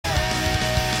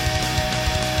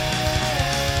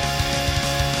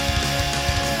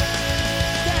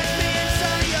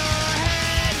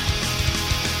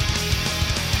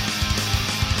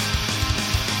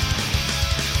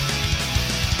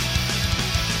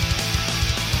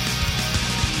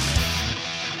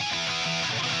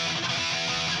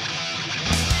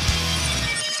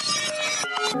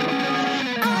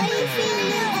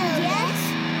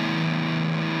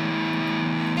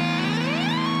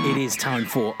time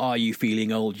for Are You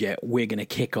Feeling Old Yet? We're going to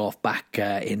kick off back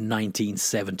in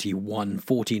 1971,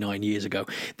 49 years ago,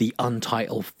 the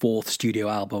untitled fourth studio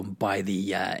album by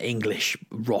the English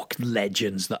rock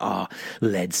legends that are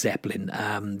Led Zeppelin.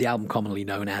 The album commonly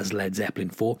known as Led Zeppelin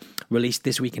 4, released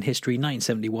this week in history,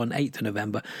 1971, 8th of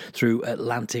November, through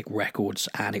Atlantic Records,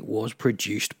 and it was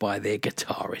produced by their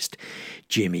guitarist,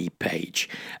 Jimmy Page.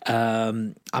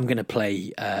 I'm going to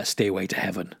play Stairway to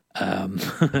Heaven.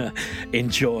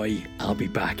 Enjoy. I'll be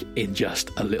back in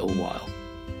just a little while.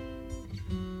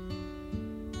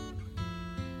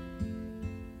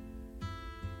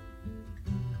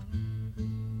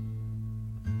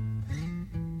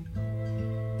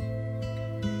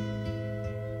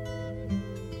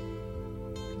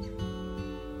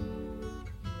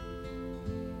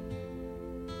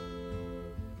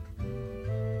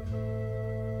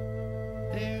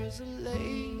 There's a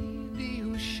lady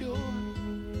who's sure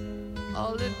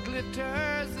all that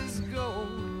glitters is gold,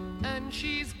 and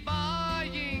she's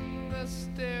buying a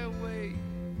stairway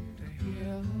to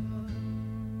heaven.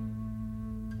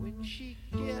 When she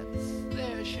gets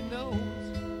there, she knows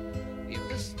if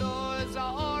the stores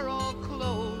are all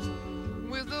closed,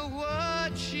 with a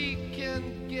word she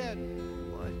can get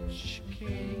what she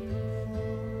came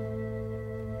for.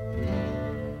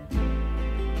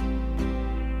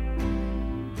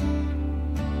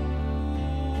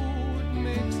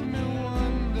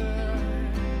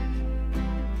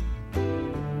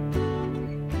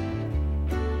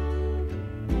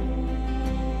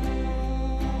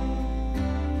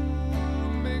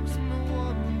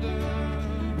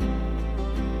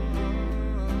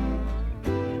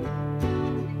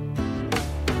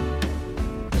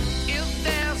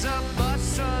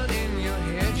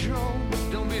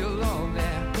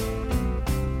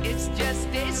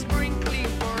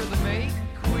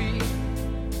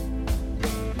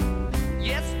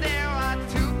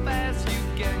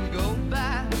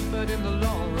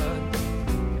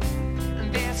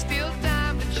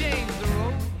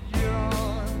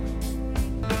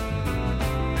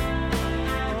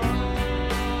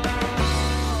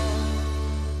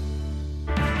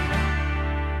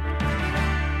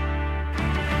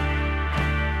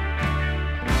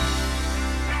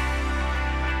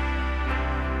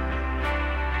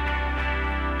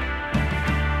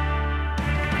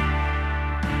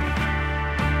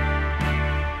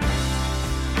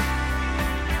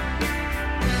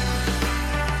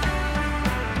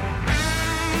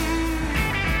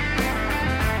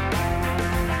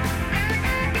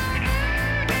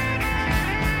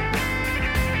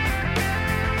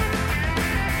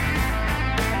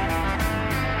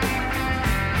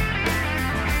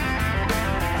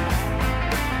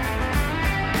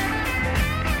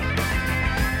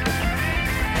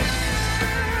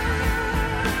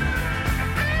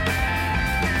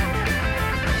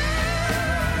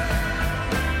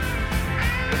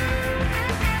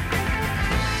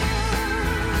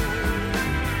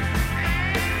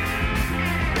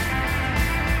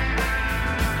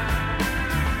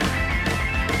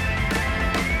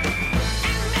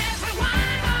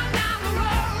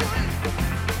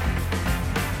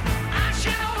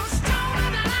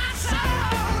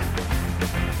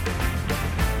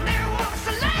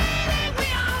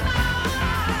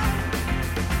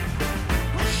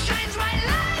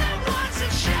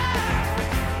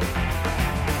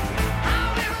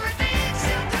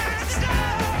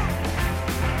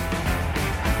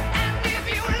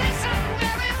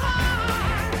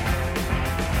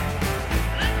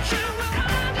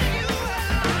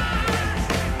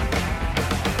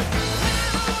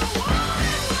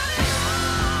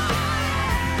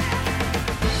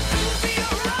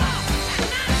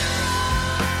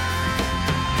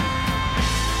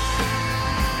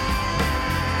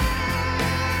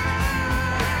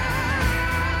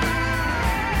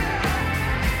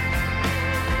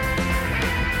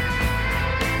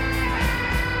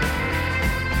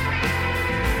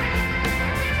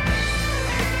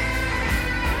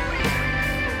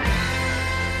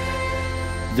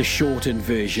 The shortened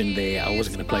version there. I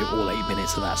wasn't going to play all 8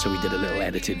 minutes of that, so we did a little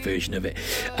edited version of it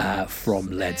from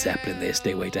Led Zeppelin there,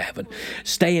 Stairway to Heaven.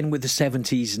 Staying with the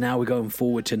 70s, now we're going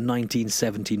forward to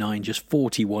 1979, just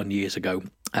 41 years ago.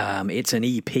 It's an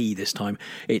EP this time.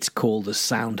 It's called the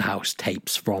Soundhouse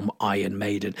Tapes from Iron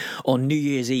Maiden. On New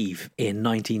Year's Eve in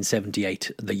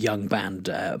 1978, the young band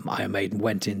Iron Maiden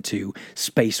went into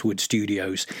Spacewood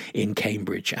Studios in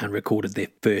Cambridge and recorded their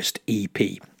first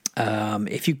EP.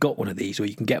 If you've got one of these, or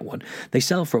you can get one, they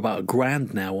sell for about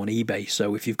 $1,000 now on eBay.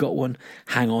 So if you've got one,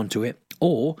 hang on to it,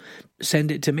 or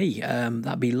send it to me.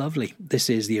 That'd be lovely. This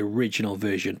is the original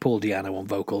version. Paul Di'Anno on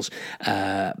vocals,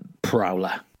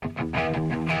 Prowler.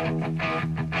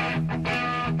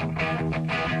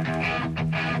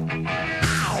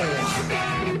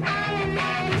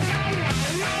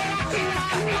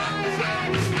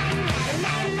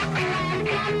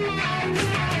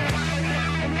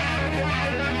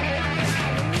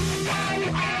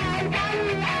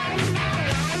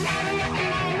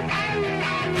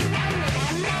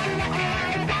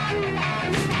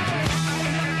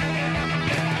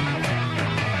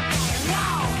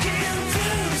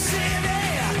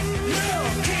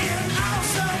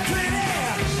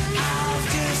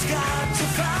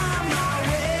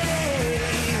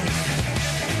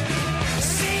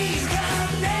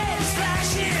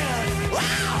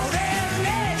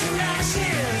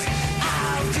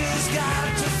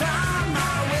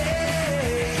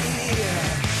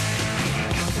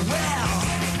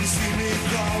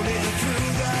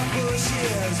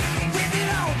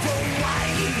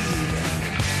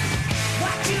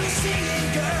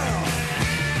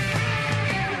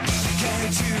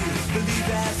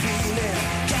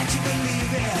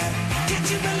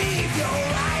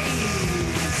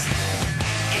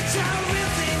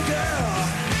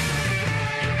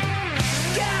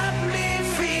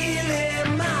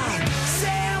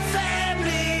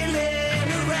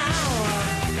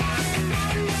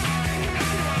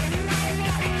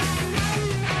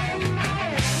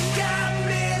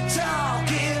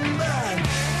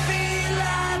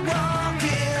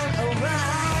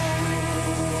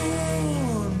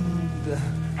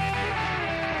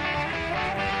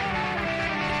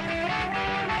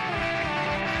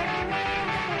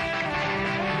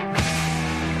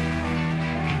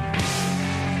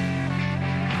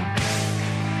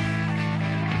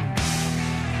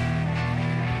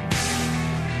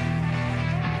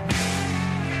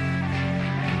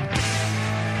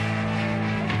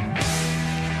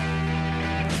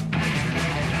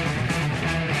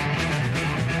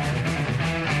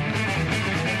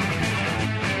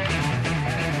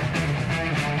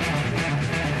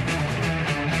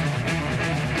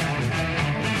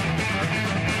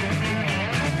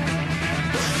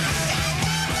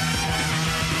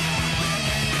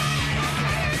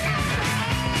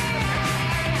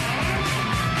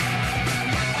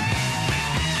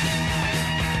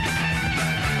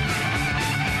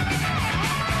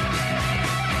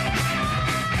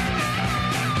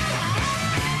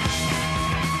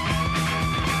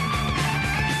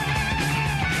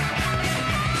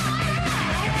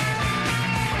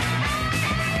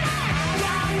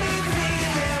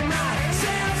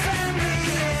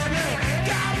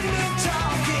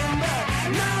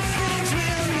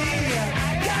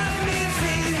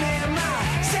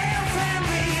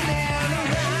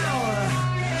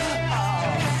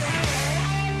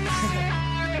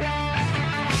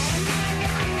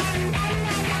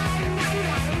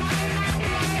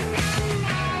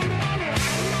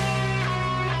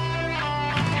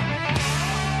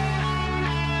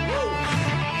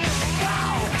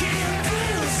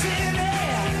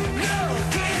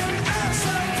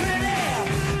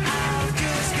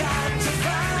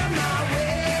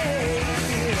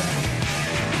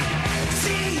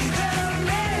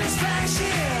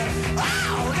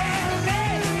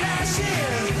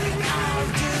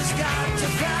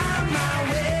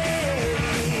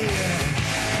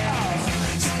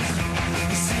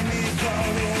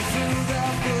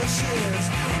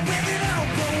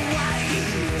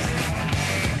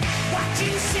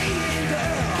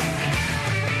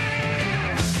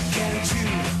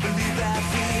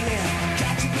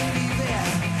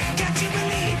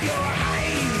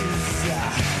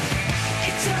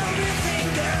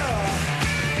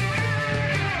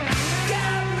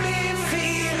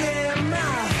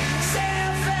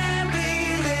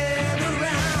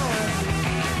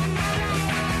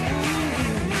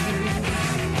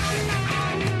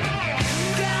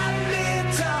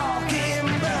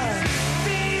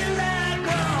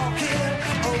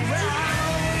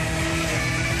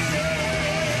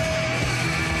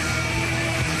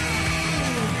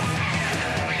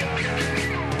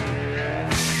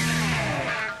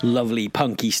 Lovely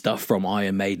punky stuff from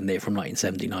Iron Maiden there from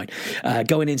 1979.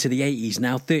 Going into the 80s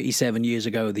now, 37 years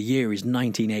ago, the year is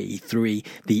 1983.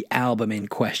 The album in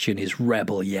question is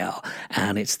Rebel Yell,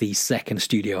 and it's the second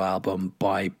studio album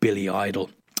by Billy Idol.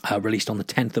 Released on the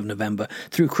 10th of November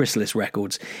through Chrysalis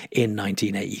Records in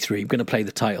 1983. I'm going to play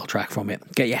the title track from it.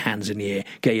 Get your hands in the air,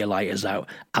 get your lighters out,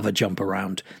 have a jump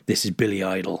around. This is Billy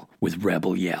Idol with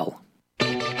Rebel Yell.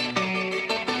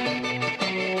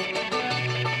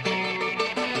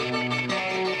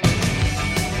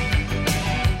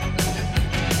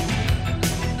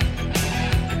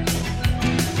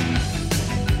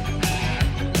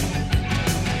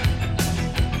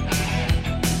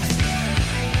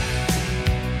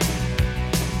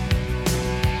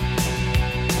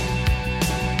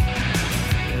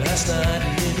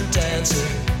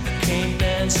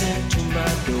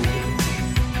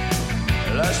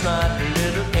 Last night a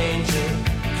little angel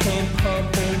came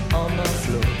pumping on the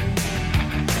floor.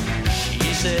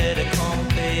 She said, come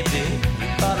baby,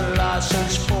 got a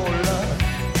license for love.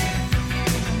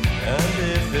 And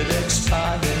if it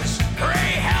expires,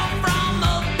 pray help from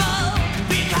above.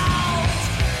 Because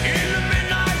in the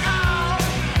midnight hour,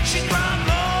 she cried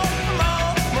more,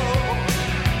 more, more.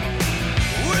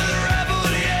 With a rebel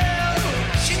yell,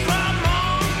 she cried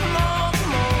more, more,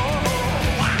 more.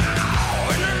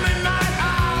 Wow! In the midnight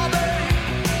hour, babe,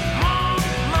 more,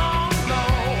 more,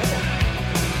 more.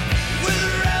 With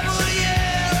a rebel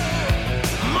yell,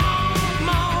 more,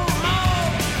 more, more,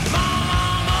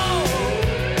 more, more.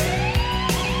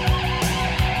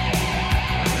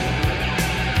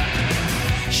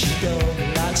 She don't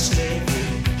like slavery,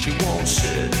 she won't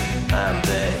sit and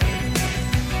beg.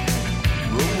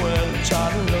 But when I'm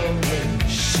tired and lonely,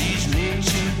 she sees me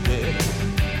to bed.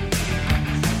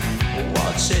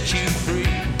 What set you free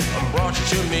and brought you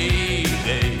to me,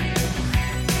 babe?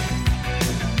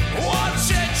 What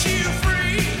set you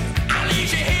free? I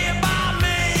leave you here by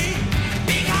me.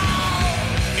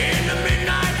 Because in the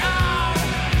midnight hour,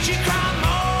 she cried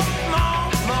more,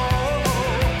 more, more.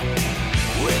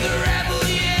 With a rebel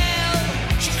yell,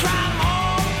 she cried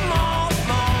more, more,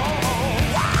 more.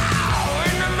 Wow!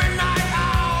 In the midnight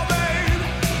hour, babe,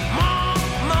 more,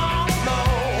 more,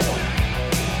 more.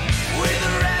 With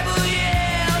a rebel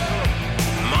yell,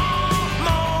 more,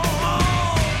 more,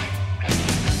 more.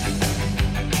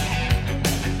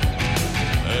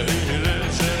 He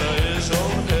lives in his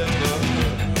own heaven.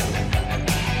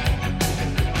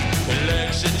 He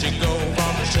likes it to go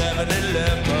from the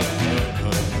 7-Eleven.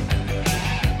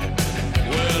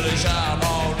 Well, he's out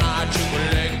all night to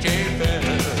collect a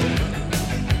penny.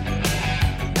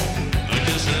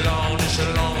 Just as long as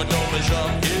don't mess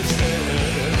up his head.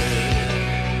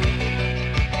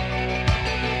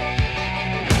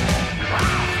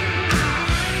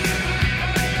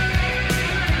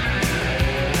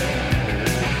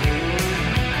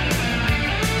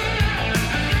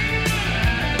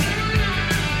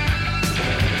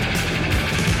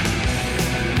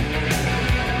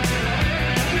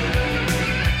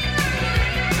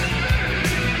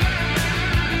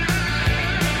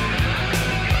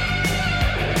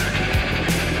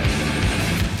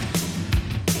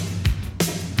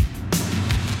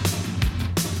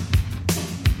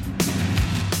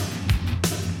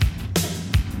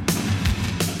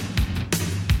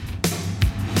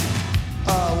 I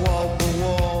walk the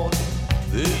walk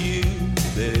for you,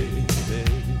 baby.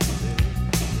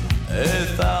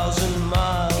 1,000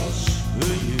 miles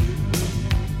for you.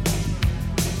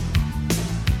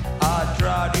 I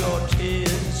dried your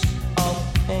tears of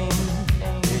pain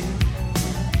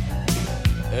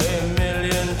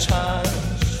 1,000,000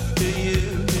 times for you.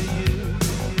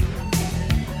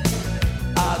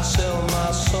 I'd sell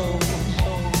my soul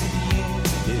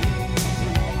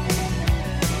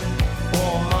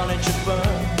for money to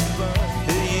burn for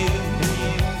you.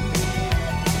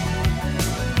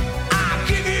 I'll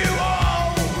give you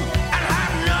all and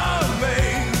have none,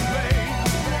 babe.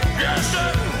 Just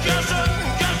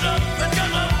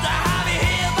to have you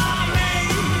here by me.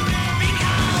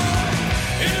 Because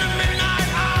in the midnight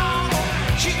hour,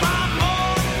 she cried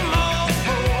more, more,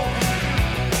 more.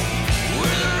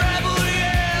 With a rebel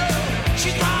yell, she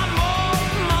cried more,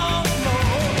 more, more.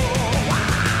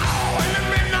 Wow! In the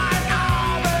midnight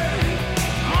hour, babe,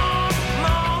 more,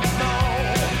 more, more.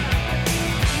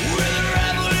 With a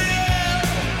rebel yell,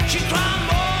 she cried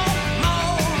more,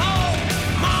 more, more,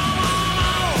 more,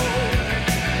 more.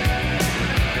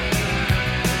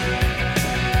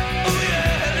 Oh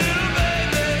yeah, little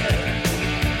baby,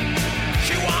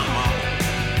 she want more,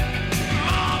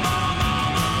 more, more,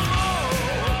 more,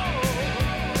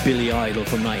 more. Billy Idol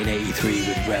from 1983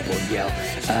 with Rebel Yell.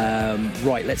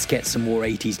 Right, let's get some more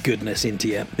 80s goodness into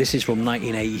you. This is from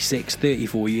 1986,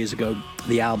 34 years ago.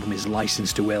 The album is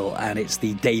Licensed to Ill, and it's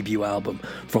the debut album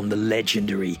from the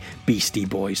legendary Beastie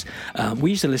Boys.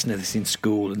 We used to listen to this in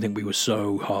school and think we were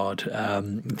so hard.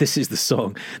 This is the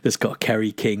song that's got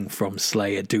Kerry King from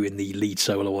Slayer doing the lead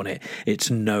solo on it.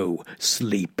 It's No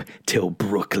Sleep Till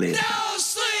Brooklyn. No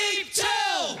sleep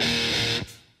till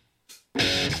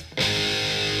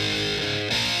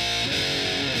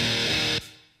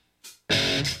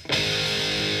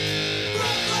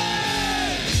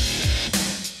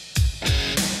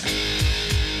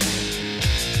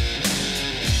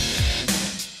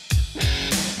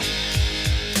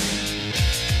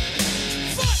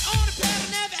foot on the pedal,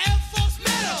 never ever false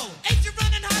metal. Ain't you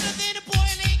running hotter than a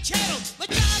boiling kettle? My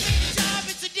job ain't a job,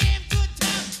 it's a damn good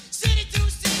time. City to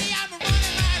city, I'm a running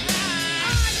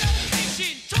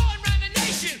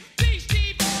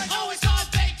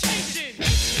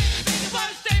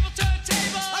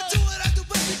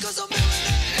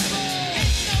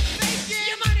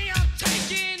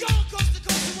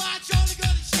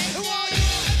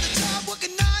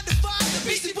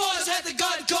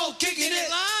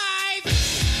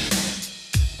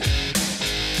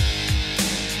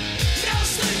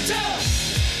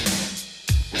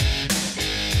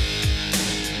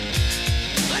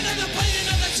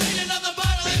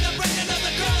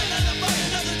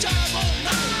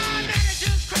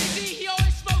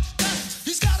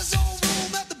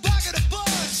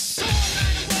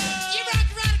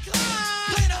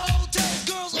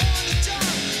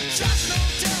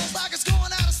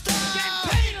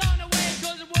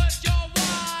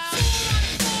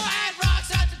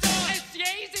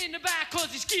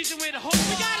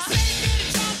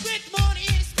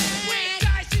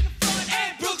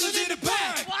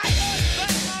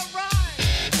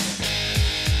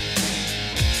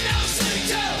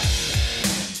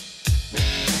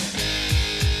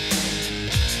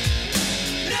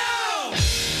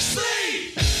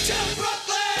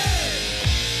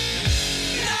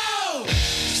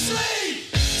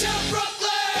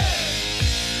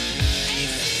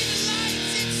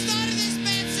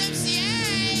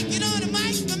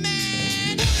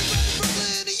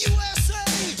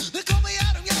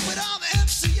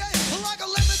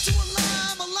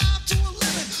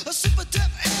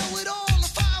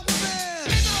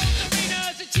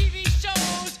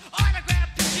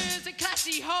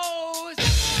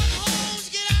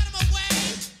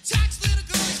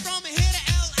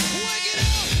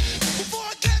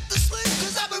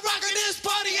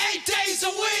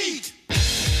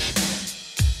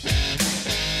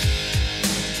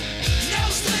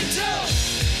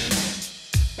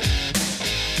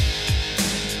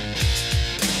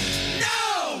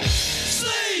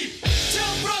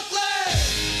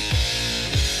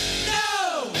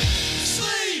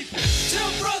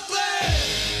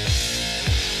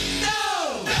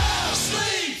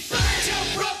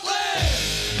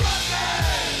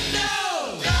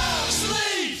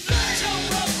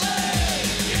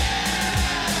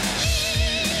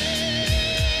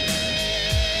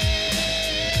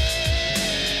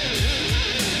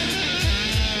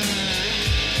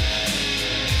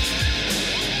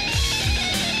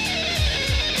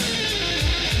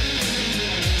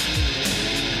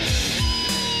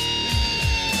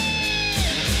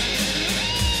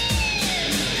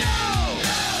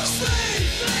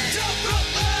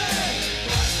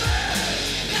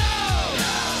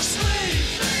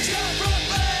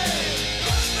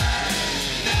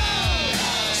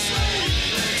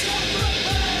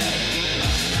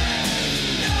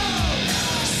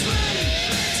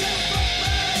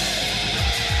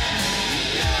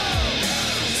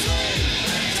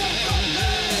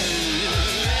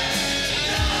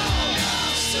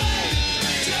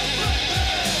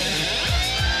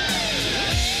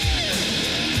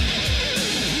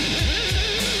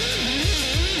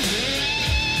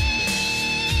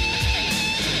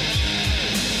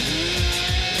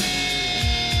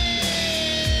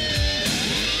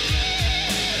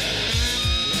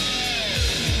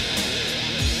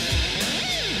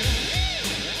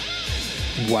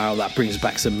Wow, that brings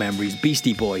back some memories.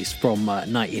 Beastie Boys from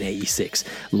 1986,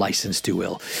 License to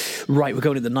Ill. Right, we're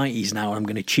going to the 90s now, and I'm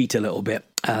going to cheat a little bit.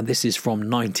 This is from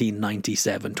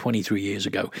 1997, 23 years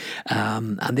ago.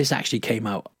 And this actually came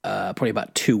out probably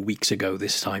about 2 weeks ago,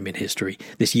 this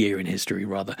year in history,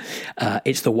 rather.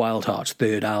 It's the Wild Hearts'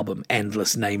 third album,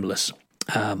 Endless Nameless.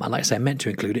 And like I say, I meant to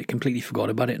include it, completely forgot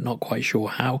about it, not quite sure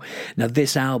how. Now,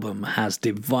 this album has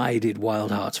divided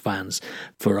Wild Hearts fans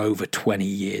for over 20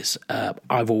 years.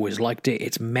 I've always liked it.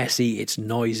 It's messy, it's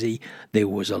noisy. There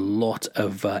was a lot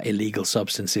of illegal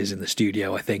substances in the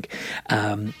studio, I think.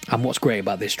 And what's great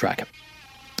about this track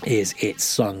is it's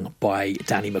sung by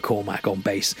Danny McCormack on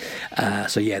bass.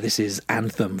 So yeah, this is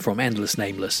Anthem from Endless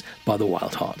Nameless by the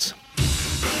Wild Hearts.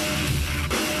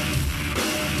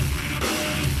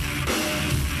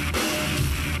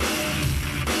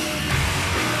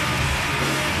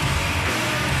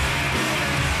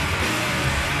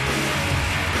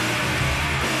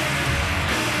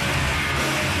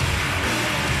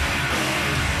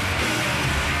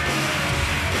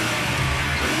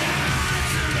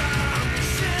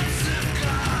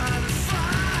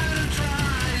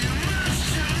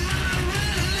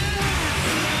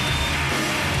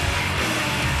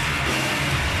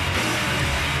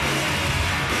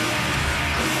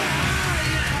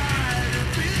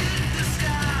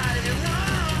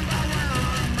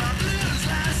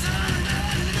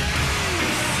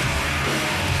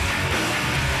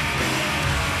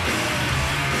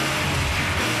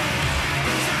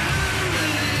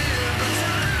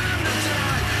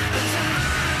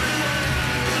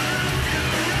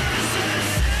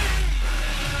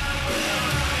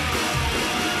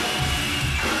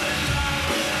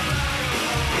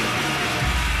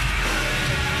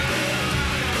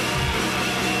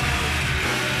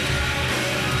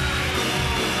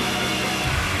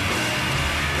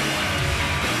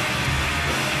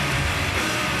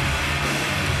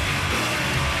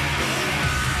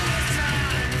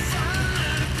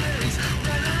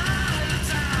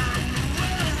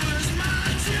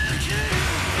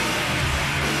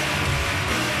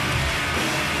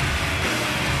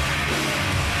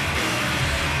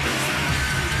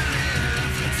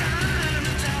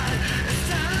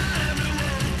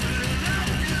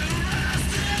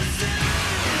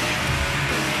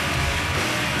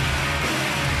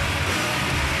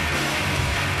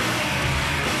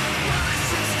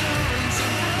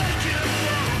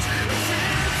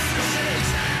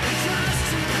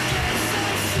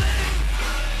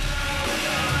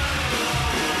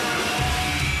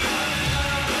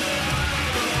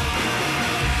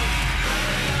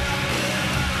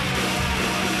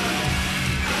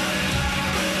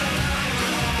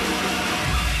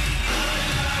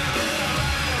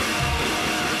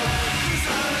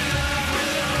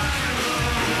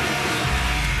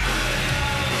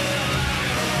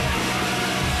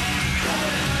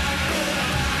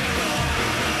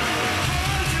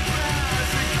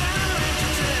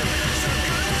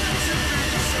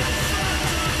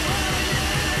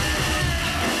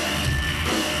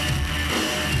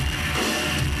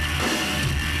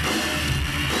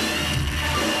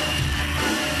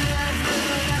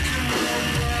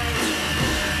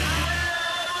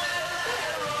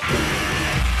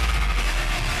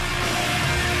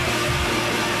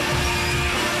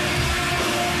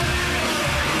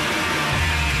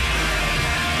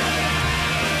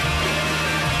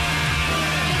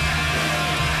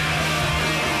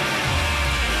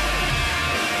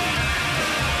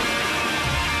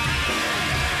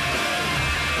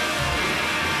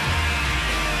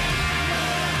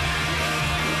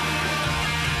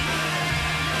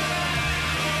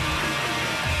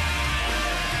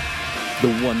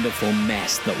 The wonderful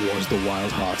mess that was the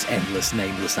Wild Hearts' Endless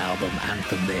Nameless album,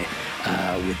 Anthem there,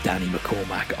 with Danny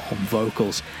McCormack on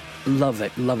vocals. Love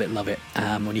it, love it, love it.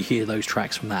 When you hear those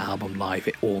tracks from that album live,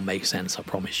 it all makes sense, I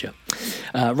promise you.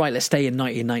 Right, let's stay in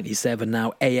 1997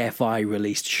 now. AFI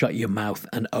released Shut Your Mouth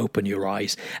and Open Your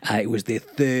Eyes. It was their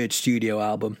third studio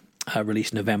album.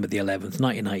 Released November the 11th,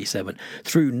 1997,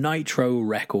 through Nitro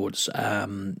Records.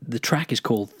 The track is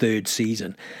called Third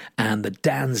Season, and the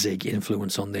Danzig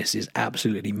influence on this is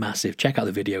absolutely massive. Check out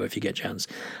the video if you get a chance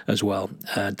as well.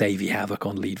 Davey Havok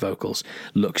on lead vocals,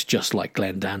 looks just like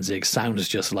Glenn Danzig, sounds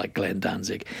just like Glenn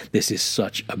Danzig. This is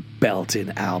such a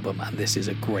belting album, and this is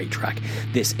a great track.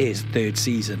 This is Third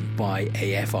Season by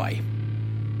AFI.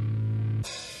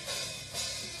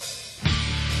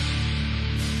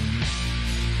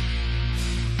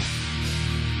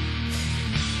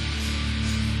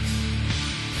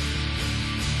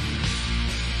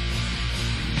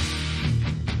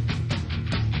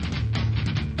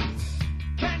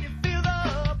 Can you feel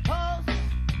the pulse?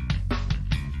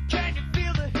 Can you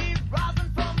feel the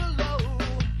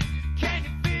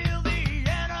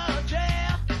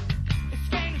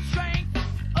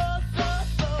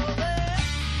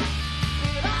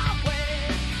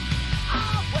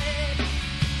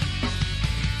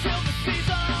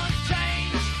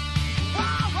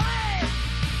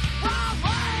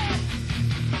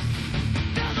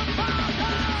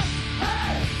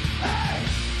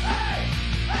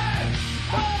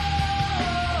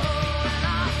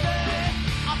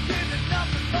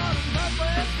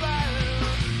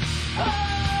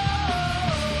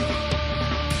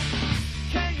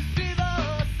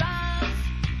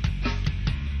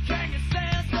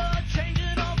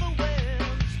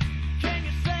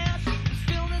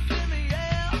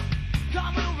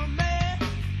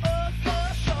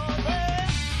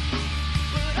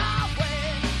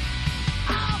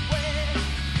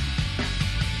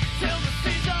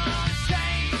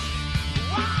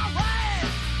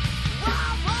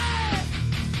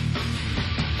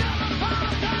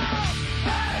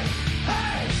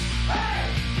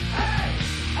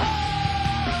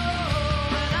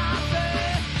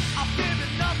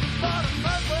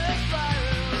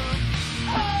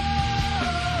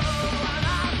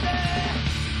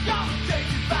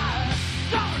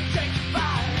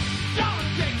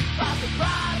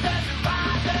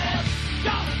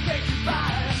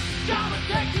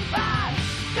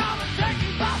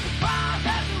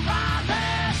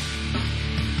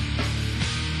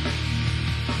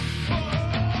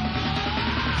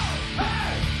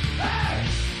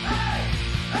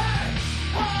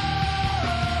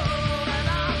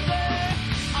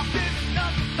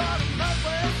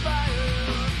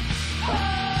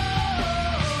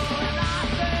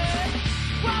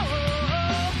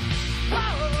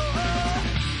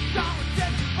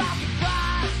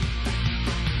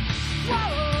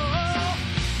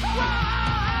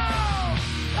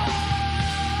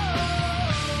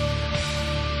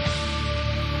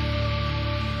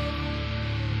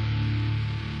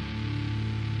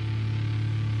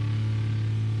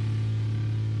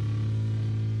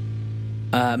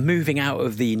Moving out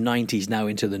of the 90s now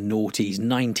into the noughties,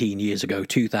 19 years ago,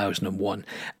 2001,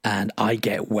 and I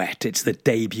Get Wet. It's the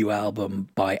debut album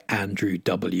by Andrew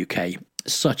WK.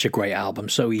 Such a great album,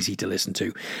 so easy to listen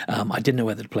to. I didn't know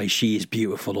whether to play She Is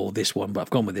Beautiful or this one, but I've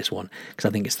gone with this one because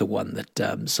I think it's the one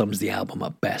that sums the album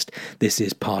up best. This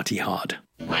is Party Hard.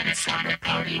 When it's time to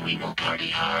party, we will party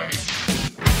hard.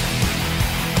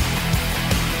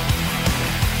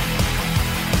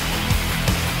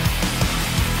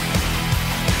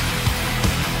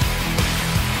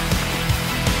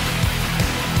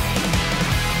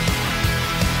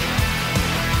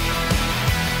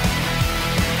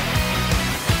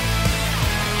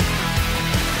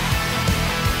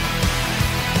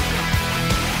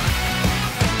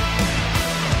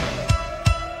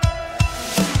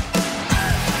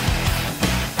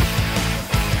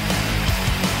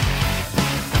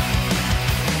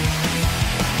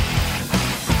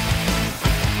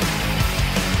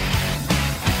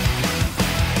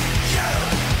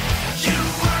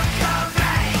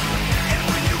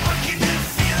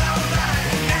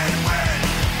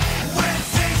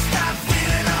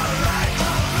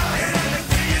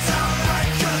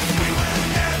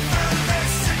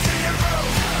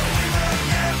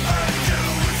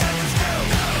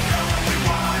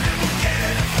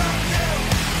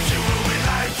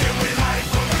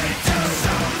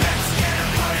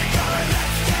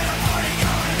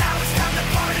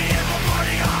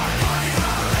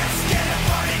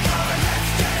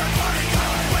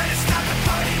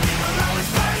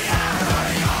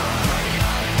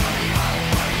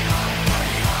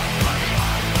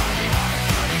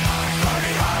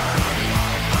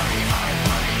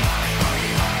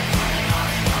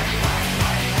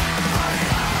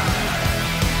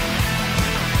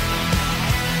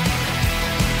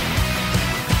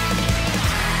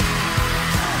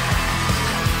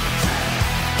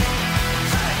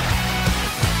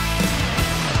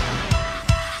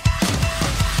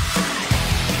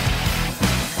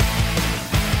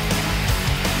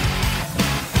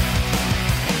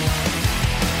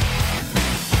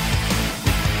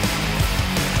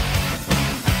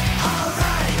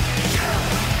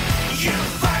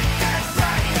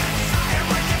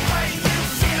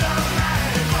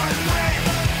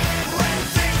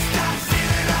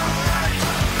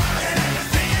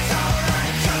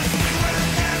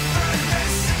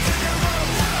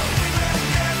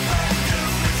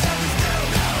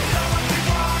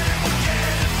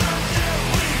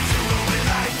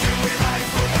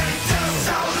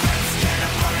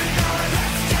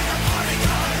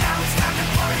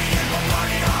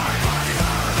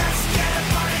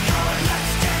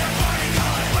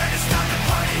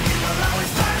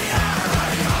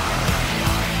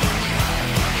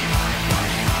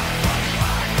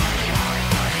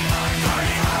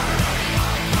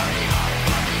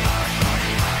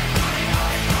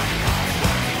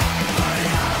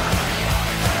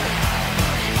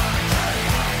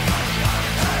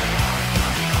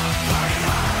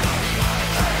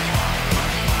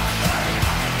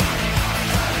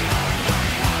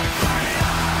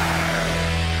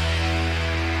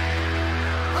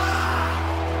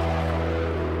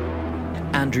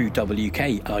 Andrew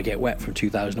WK, I Get Wet from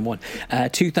 2001.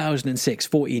 2006,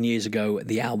 14 years ago,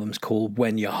 the album's called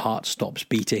When Your Heart Stops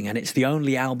Beating, and it's the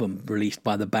only album released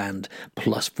by the band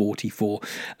Plus 44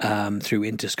 through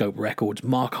Interscope Records.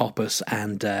 Mark Hoppus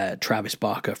and Travis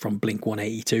Barker from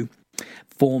Blink-182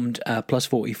 formed Plus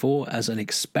 44 as an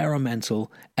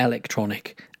experimental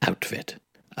electronic outfit.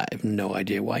 I have no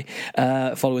idea why.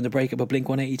 Following the breakup of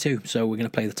Blink-182. So we're going to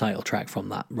play the title track from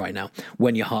that right now.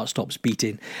 When Your Heart Stops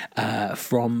Beating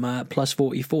from Plus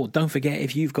 44. Don't forget,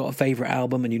 if you've got a favourite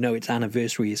album and you know its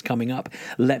anniversary is coming up,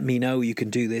 let me know. You can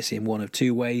do this in one of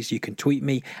two ways. You can tweet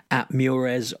me at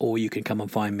Muirez, or you can come and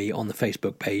find me on the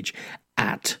Facebook page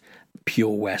at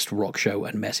Pure West Rock Show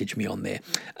and message me on there.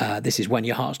 This is When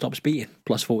Your Heart Stops Beating,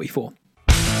 Plus 44.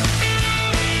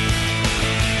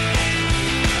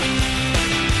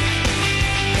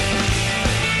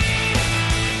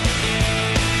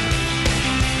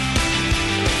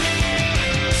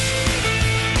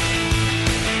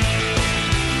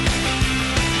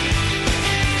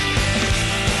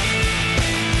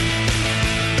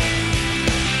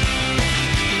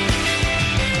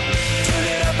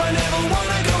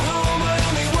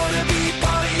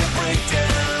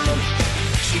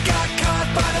 She got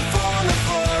caught by the phone.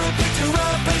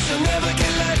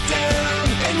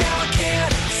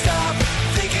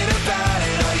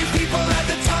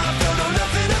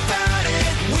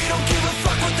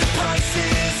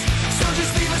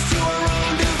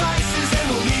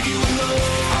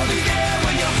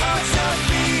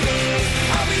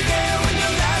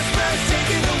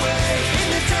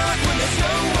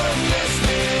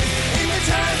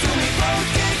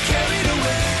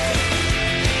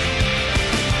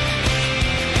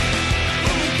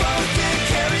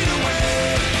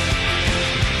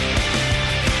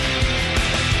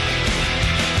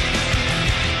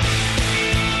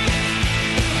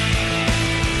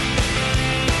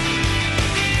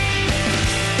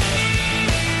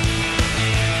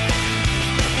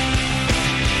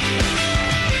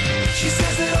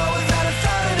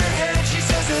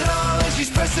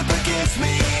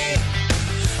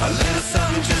 A little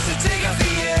something just to take off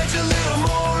the edge, a little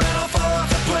more and I'll fall off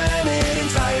the planet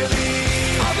entirely.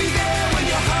 I'll be there when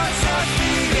your heart starts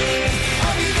beating.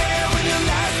 I'll be there when your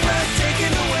last breath's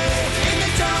taken away. In the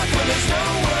dark when there's no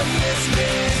one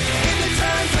listening. In the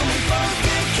times when we both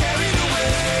get carried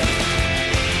away.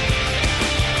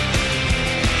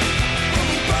 When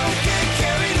we both get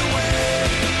carried away.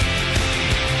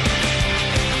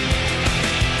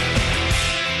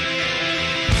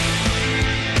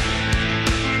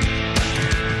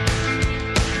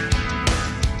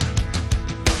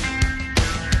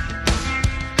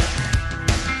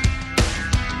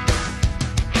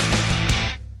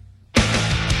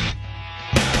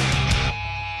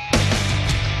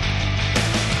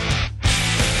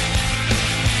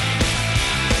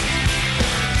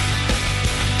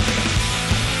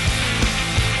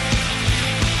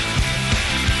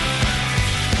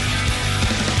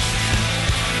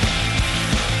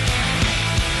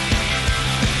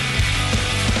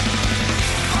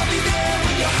 I'll be there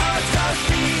when your heart starts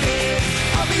beating.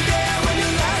 I'll be there when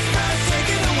your last breath's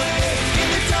taken away. In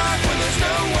the dark when there's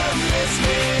no one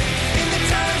listening. In the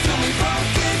times when we both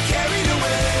get carried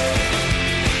away.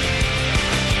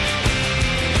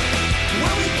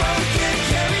 When we both get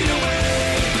carried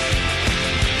away.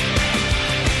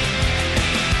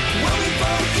 When we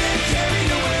both get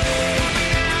carried away.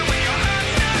 When your heart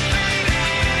starts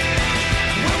beating.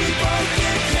 When we both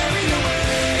get carried away.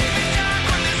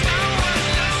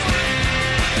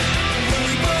 When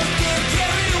we both get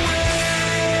carried away.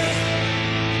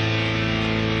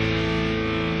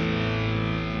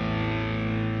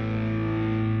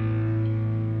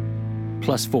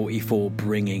 Plus 44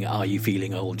 bringing Are You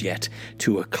Feeling Old Yet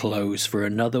to a close for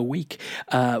another week.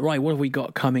 Right, what have we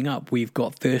got coming up? We've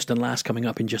got First and Last coming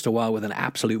up in just a while with an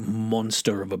absolute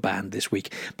monster of a band this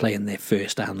week, playing their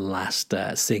first and last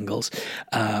singles.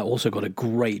 Also got a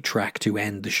great track to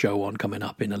end the show on coming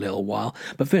up in a little while.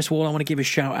 But first of all, I want to give a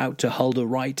shout out to Hulda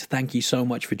Wright. Thank you so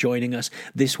much for joining us.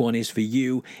 This one is for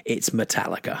you. It's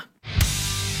Metallica.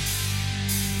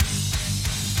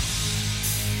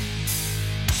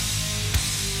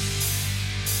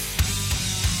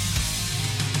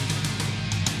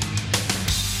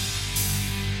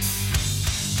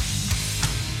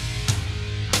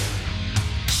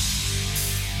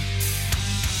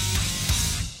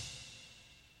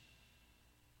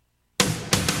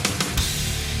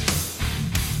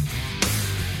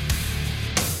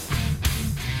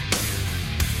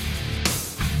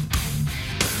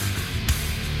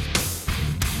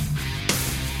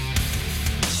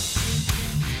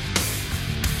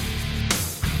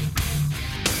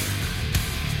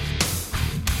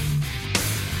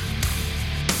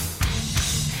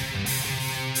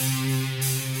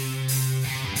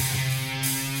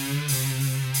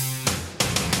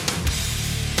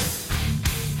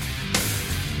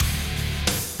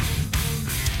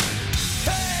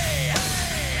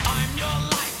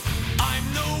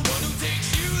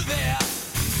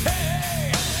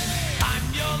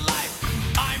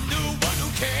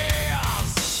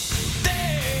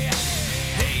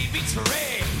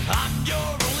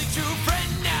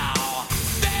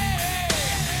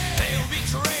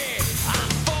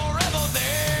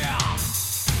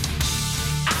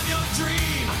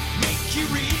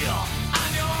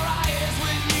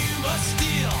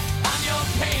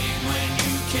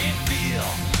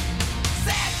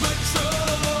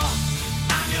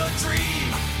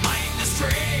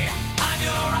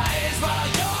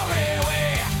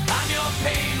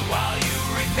 While you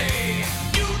repay,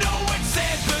 you know it's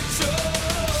sad but true.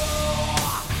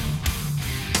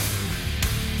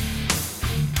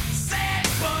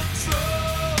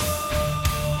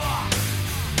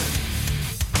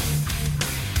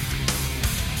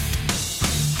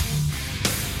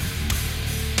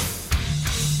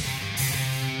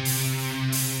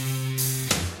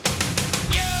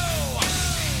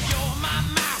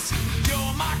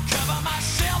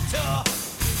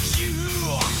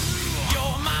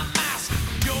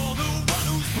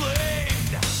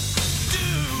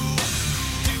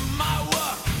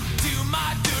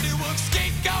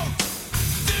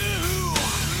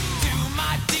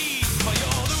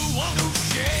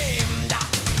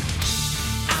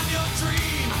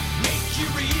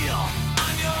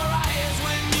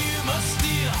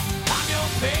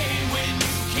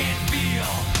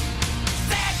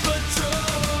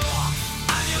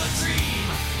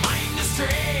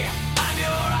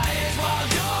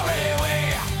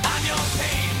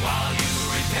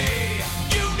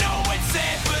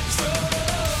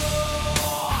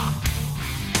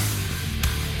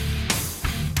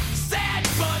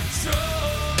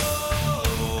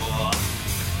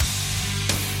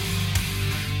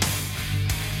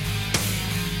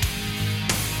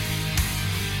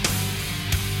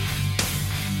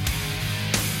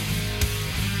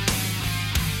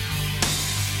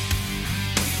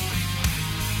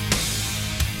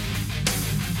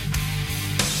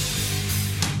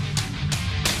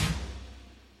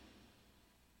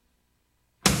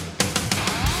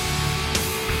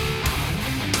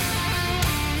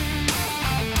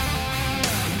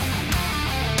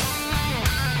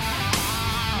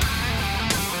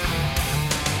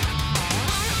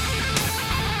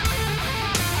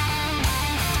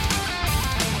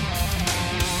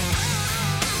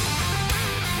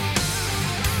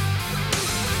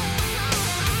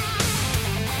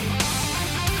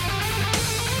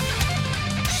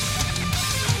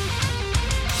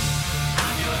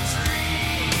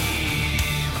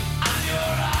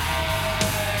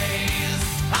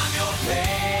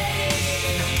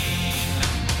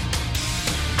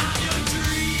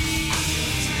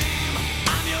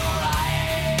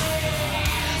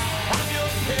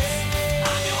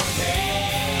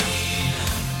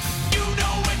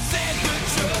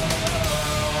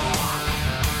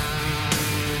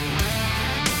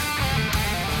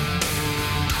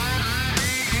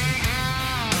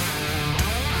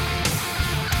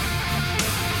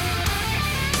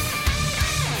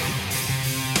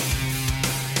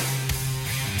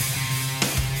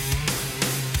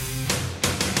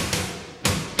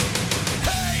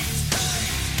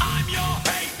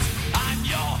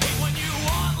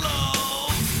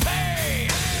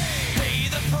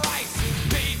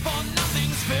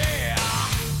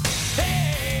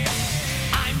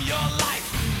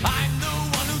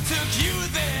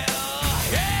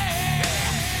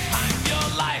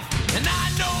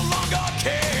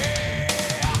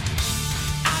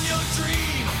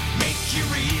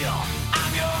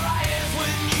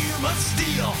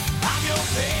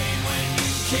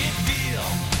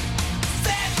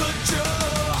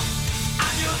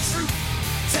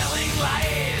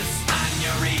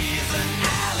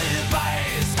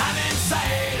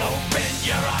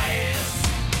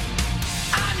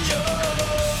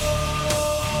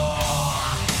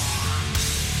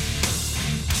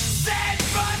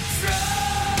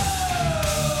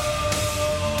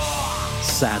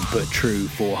 Sad But True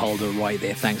for Holder right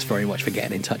there. Thanks very much for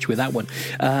getting in touch with that one.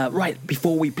 Right,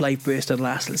 before we play first and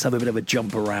last, let's have a bit of a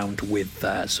jump around with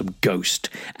some Ghost,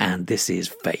 and this is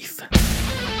Faith.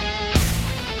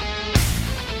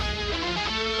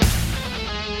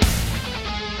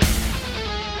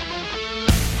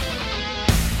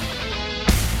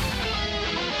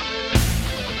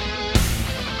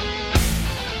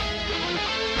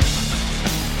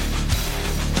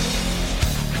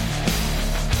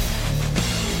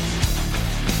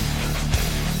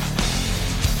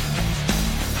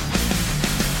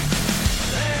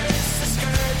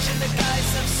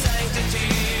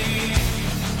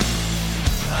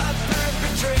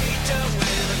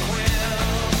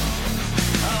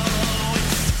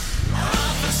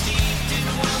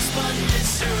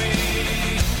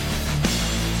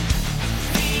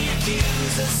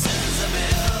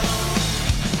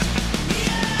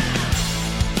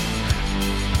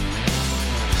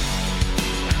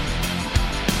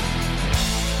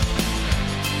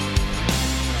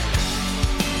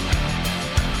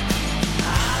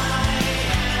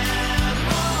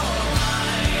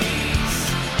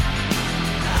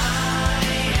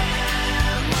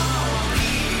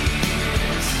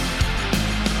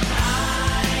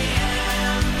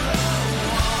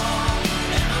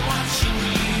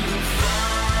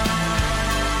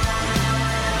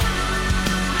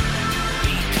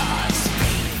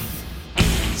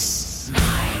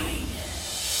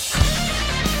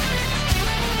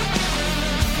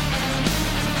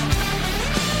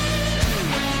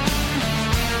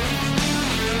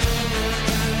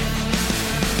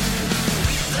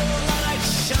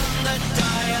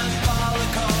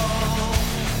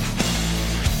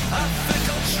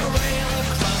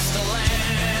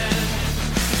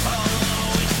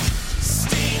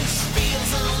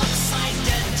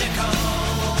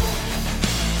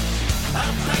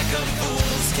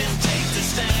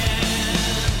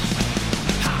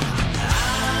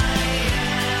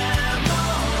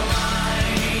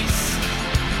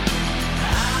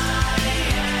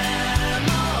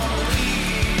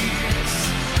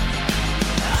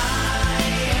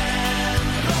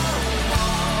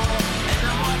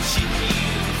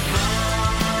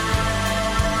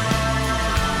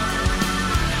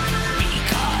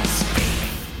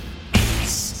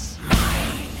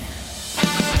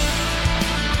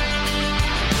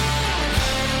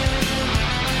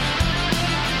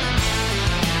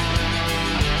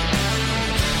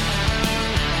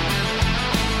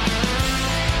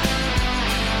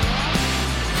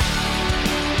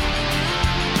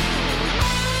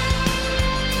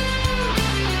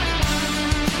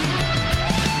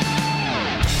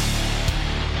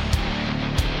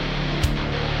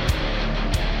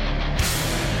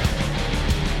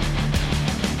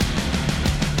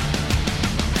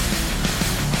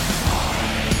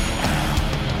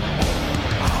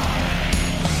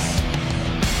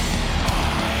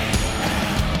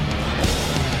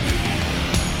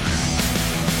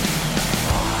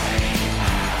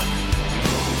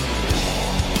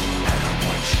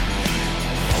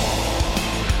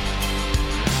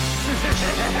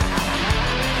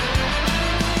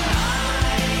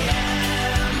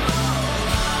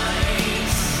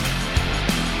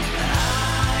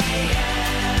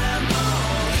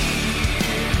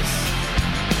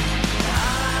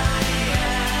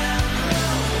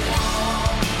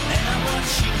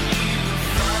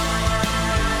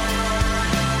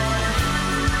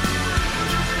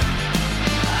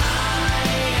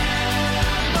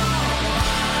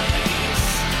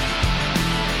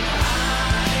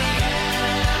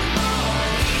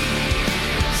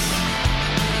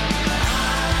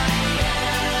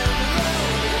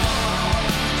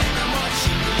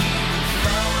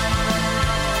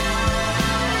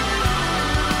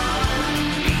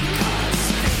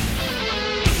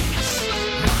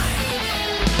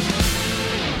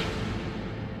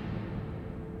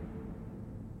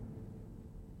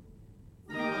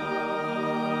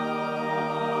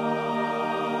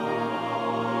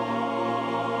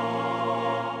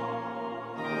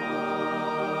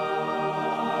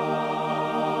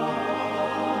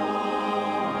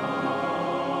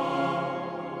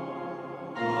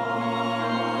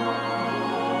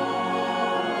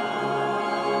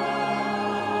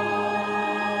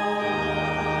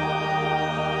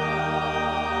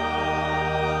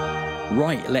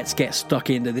 Right, let's get stuck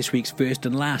into this week's first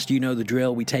and last. You know the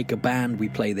drill. We take a band, we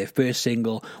play their first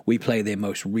single, we play their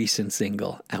most recent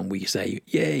single, and we say,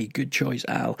 yay, good choice,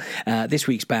 Al. This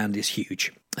week's band is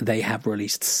huge. They have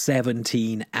released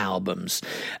 17 albums,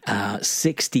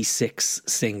 66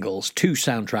 singles, 2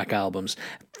 soundtrack albums,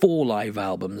 4 live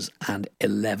albums and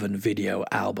 11 video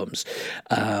albums.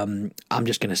 I'm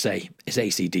just going to say it's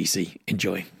AC/DC.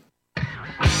 Enjoy.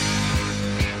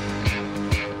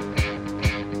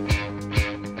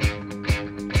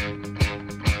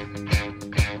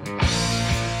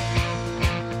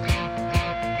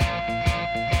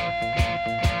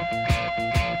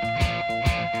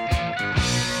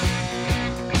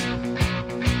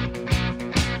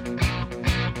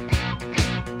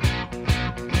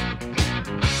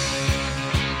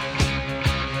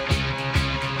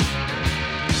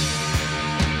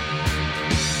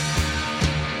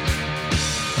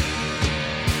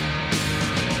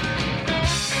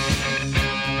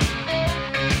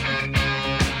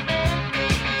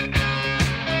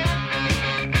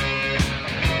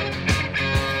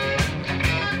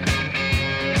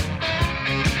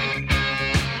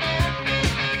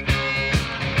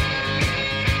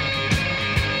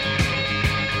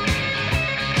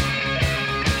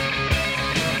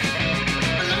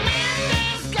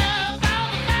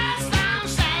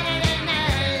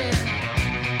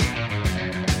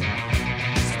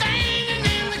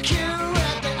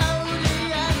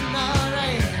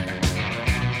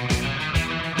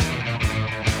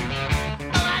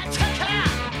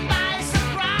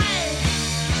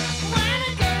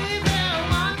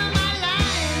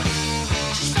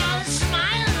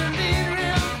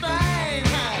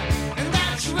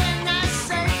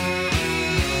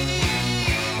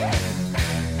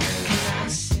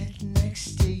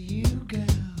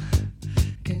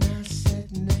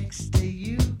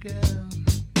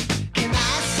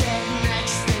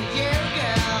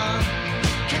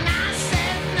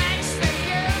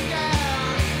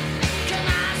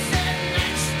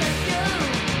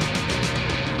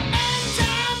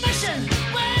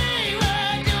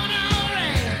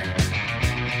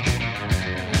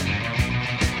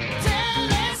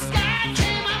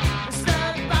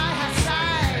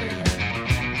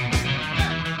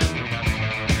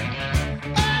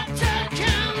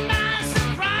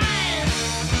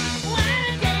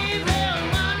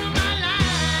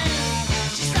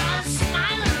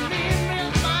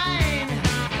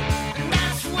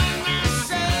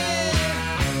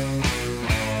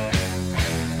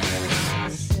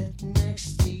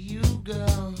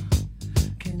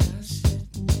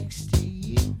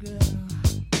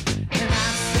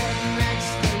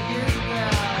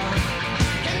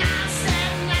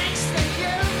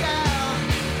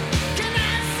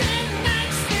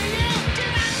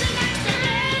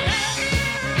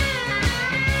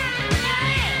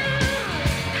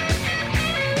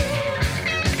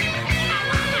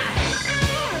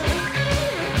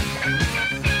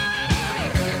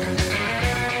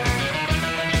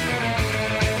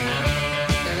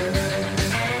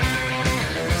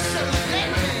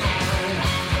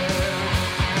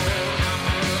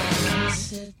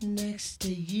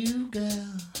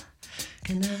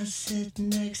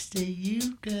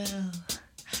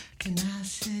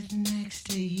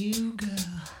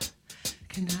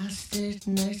 Can I sit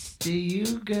next to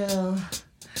you, girl?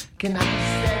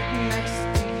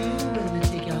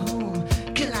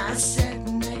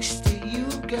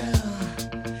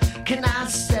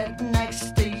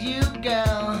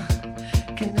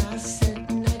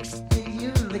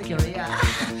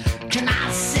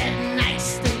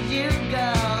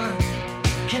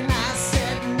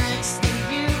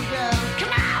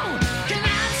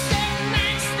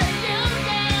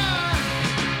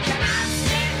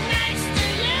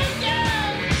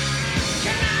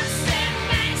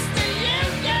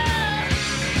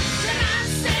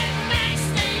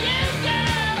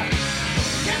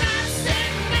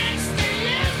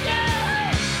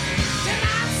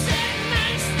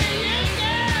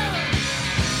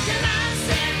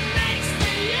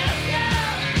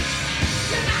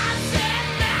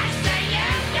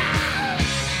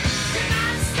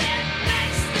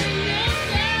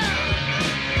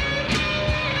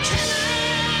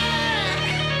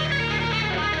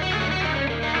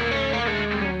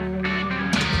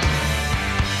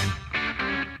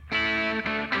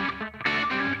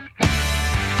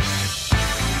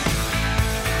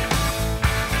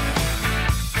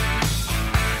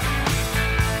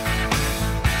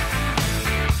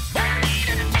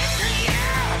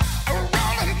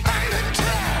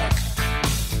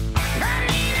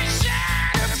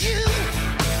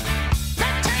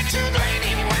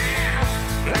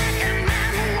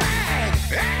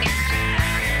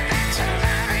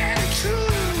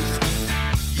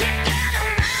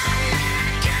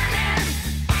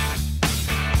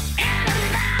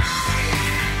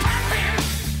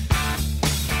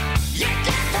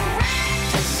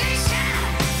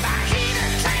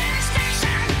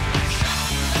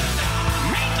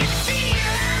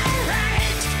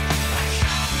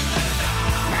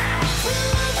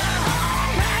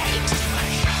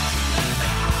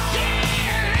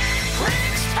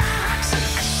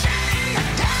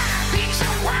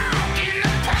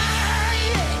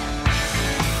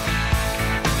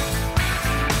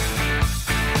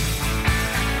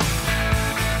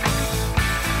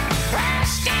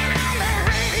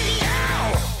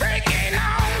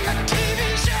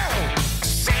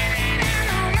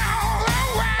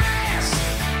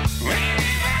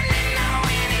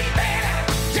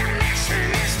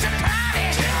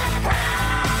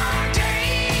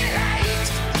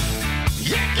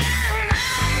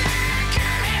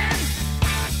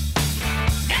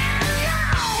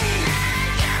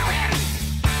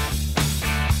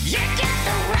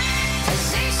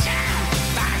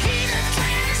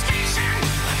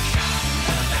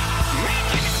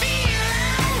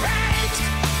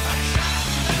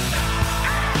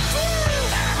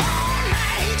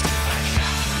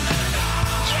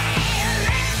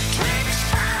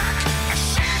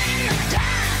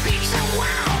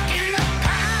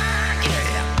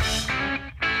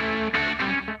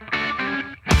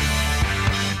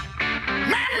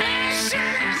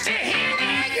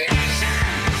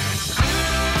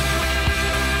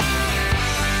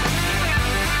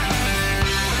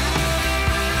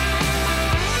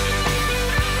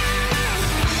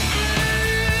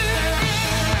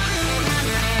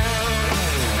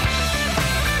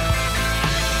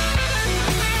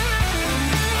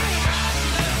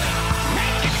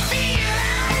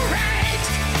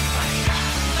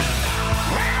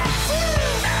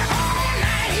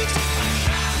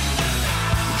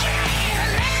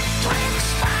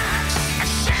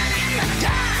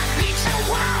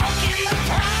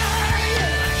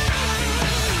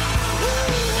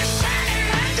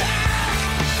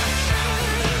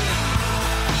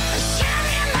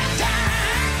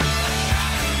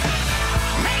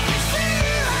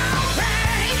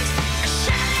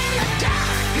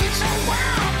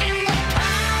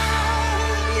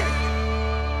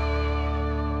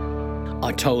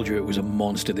 I told you it was a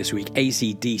monster this week.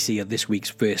 AC/DC are this week's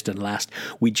first and last.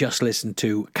 We just listened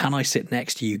to Can I Sit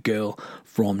Next to You Girl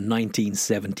from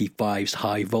 1975's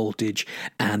High Voltage,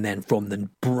 and then from the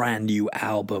brand new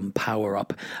album Power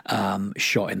Up,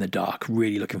 Shot in the Dark.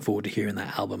 Really looking forward to hearing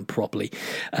that album properly.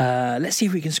 Let's see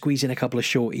if we can squeeze in a couple of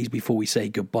shorties before we say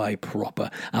goodbye proper.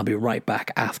 I'll be right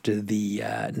back after the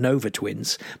Nova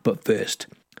Twins, but first,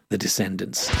 The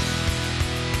Descendants.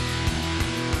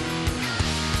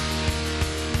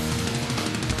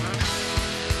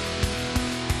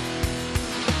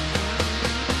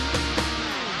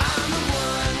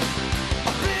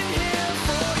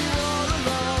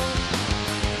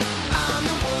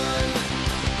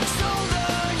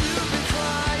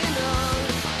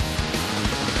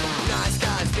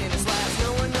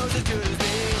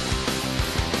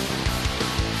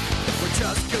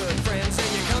 Just good friends,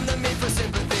 and you come to me for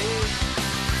sympathy.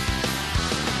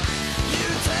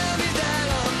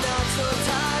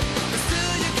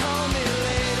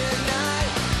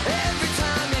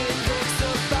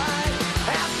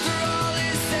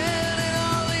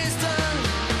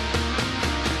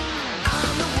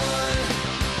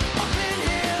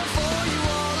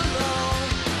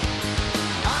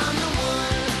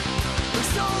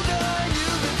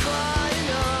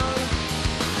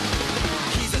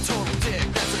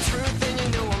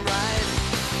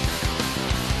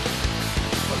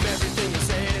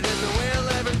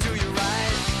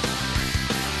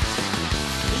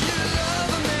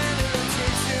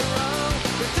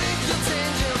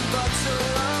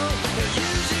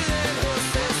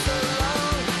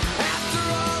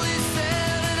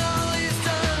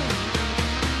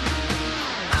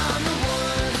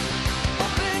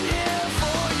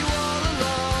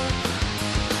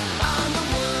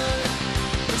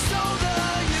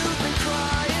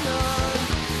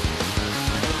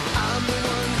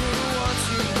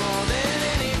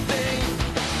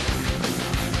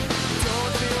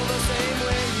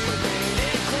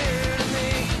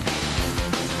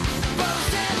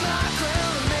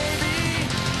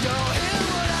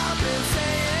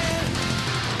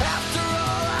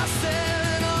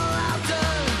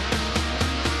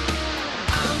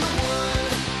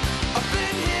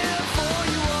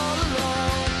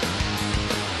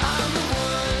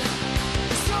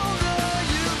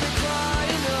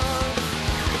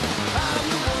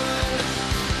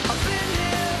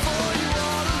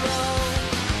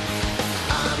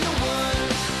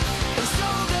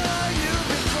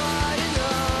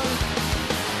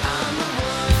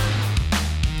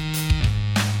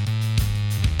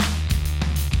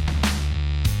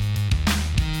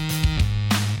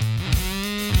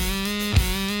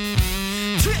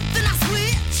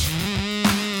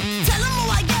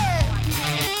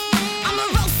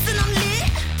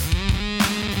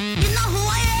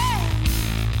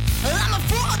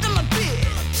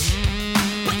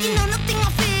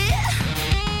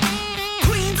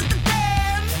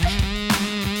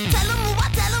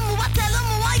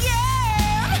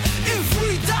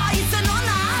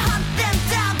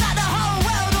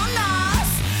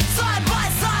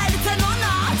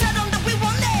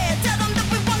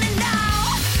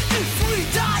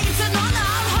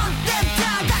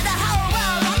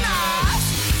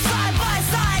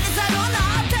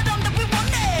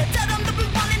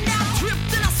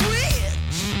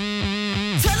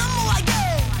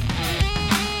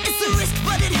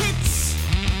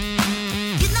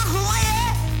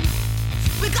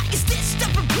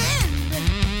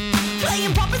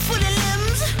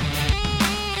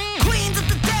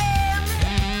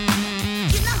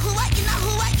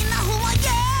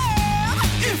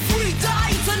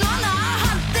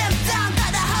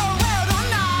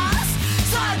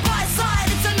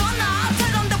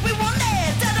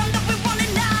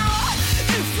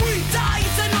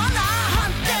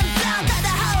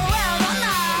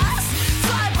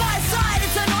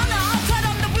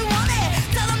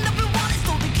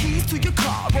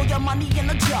 money in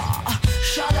a jar.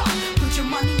 Shut up.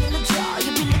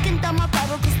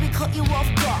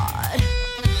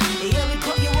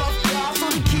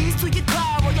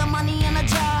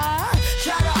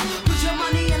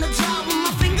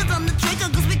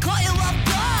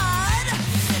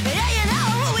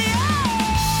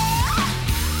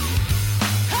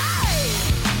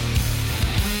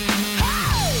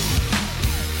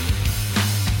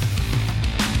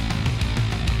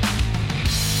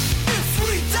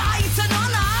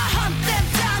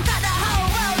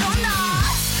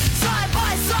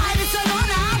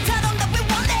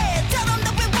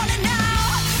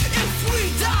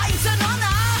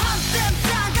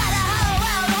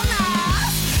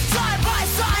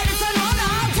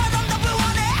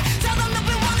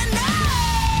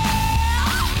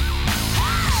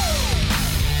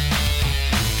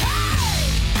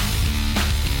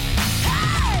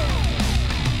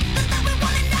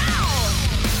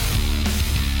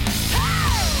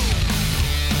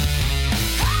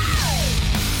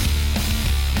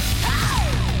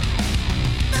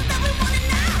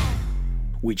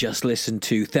 just listened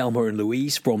to Thelma and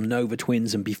Louise from Nova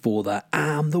Twins, and before that,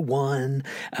 I'm the One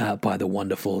by the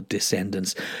wonderful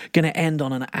Descendants. Going to end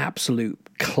on an absolute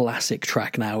classic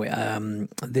track now.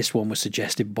 This one was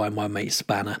suggested by my mate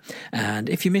Spanner, and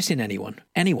if you're missing anyone,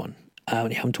 and you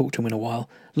haven't talked to them in a while,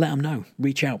 let them know.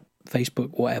 Reach out.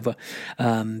 Facebook, whatever,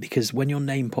 because when your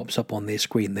name pops up on their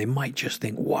screen, they might just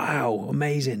think, wow,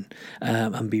 amazing,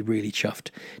 and be really chuffed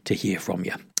to hear from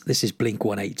you. This is Blink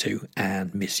 182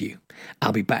 and Miss You.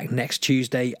 I'll be back next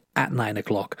Tuesday at 9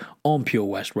 o'clock on Pure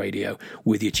West Radio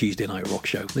with your Tuesday Night Rock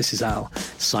Show. This is Al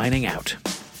signing out.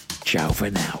 Ciao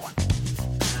for now.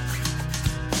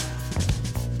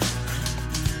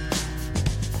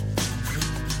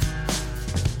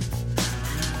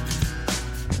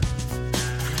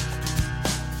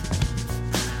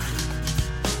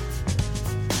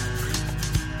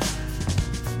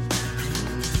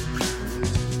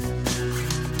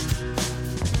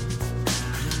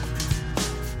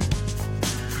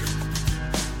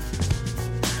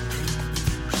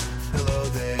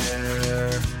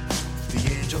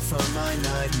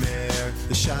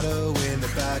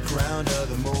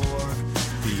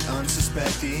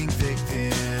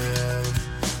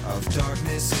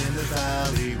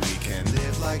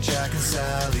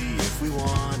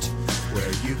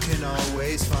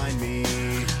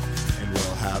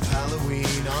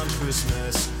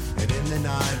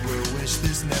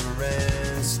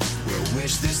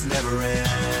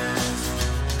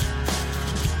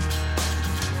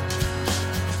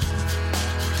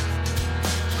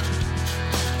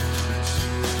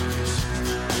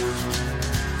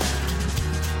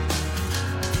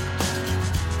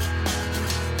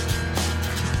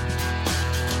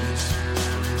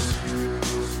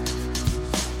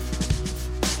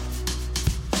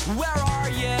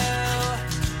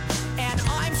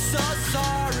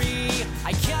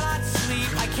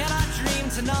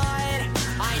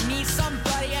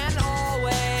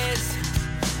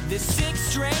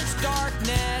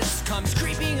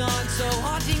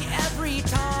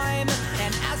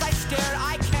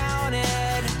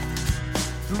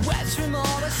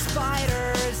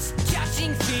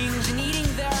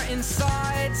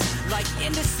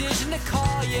 Indecision to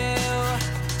call you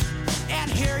and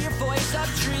hear your voice of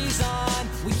treason.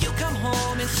 Will you come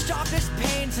home and stop this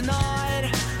pain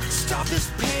tonight? Stop this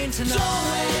pain tonight.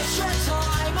 Don't waste your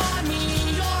time on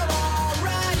me. You're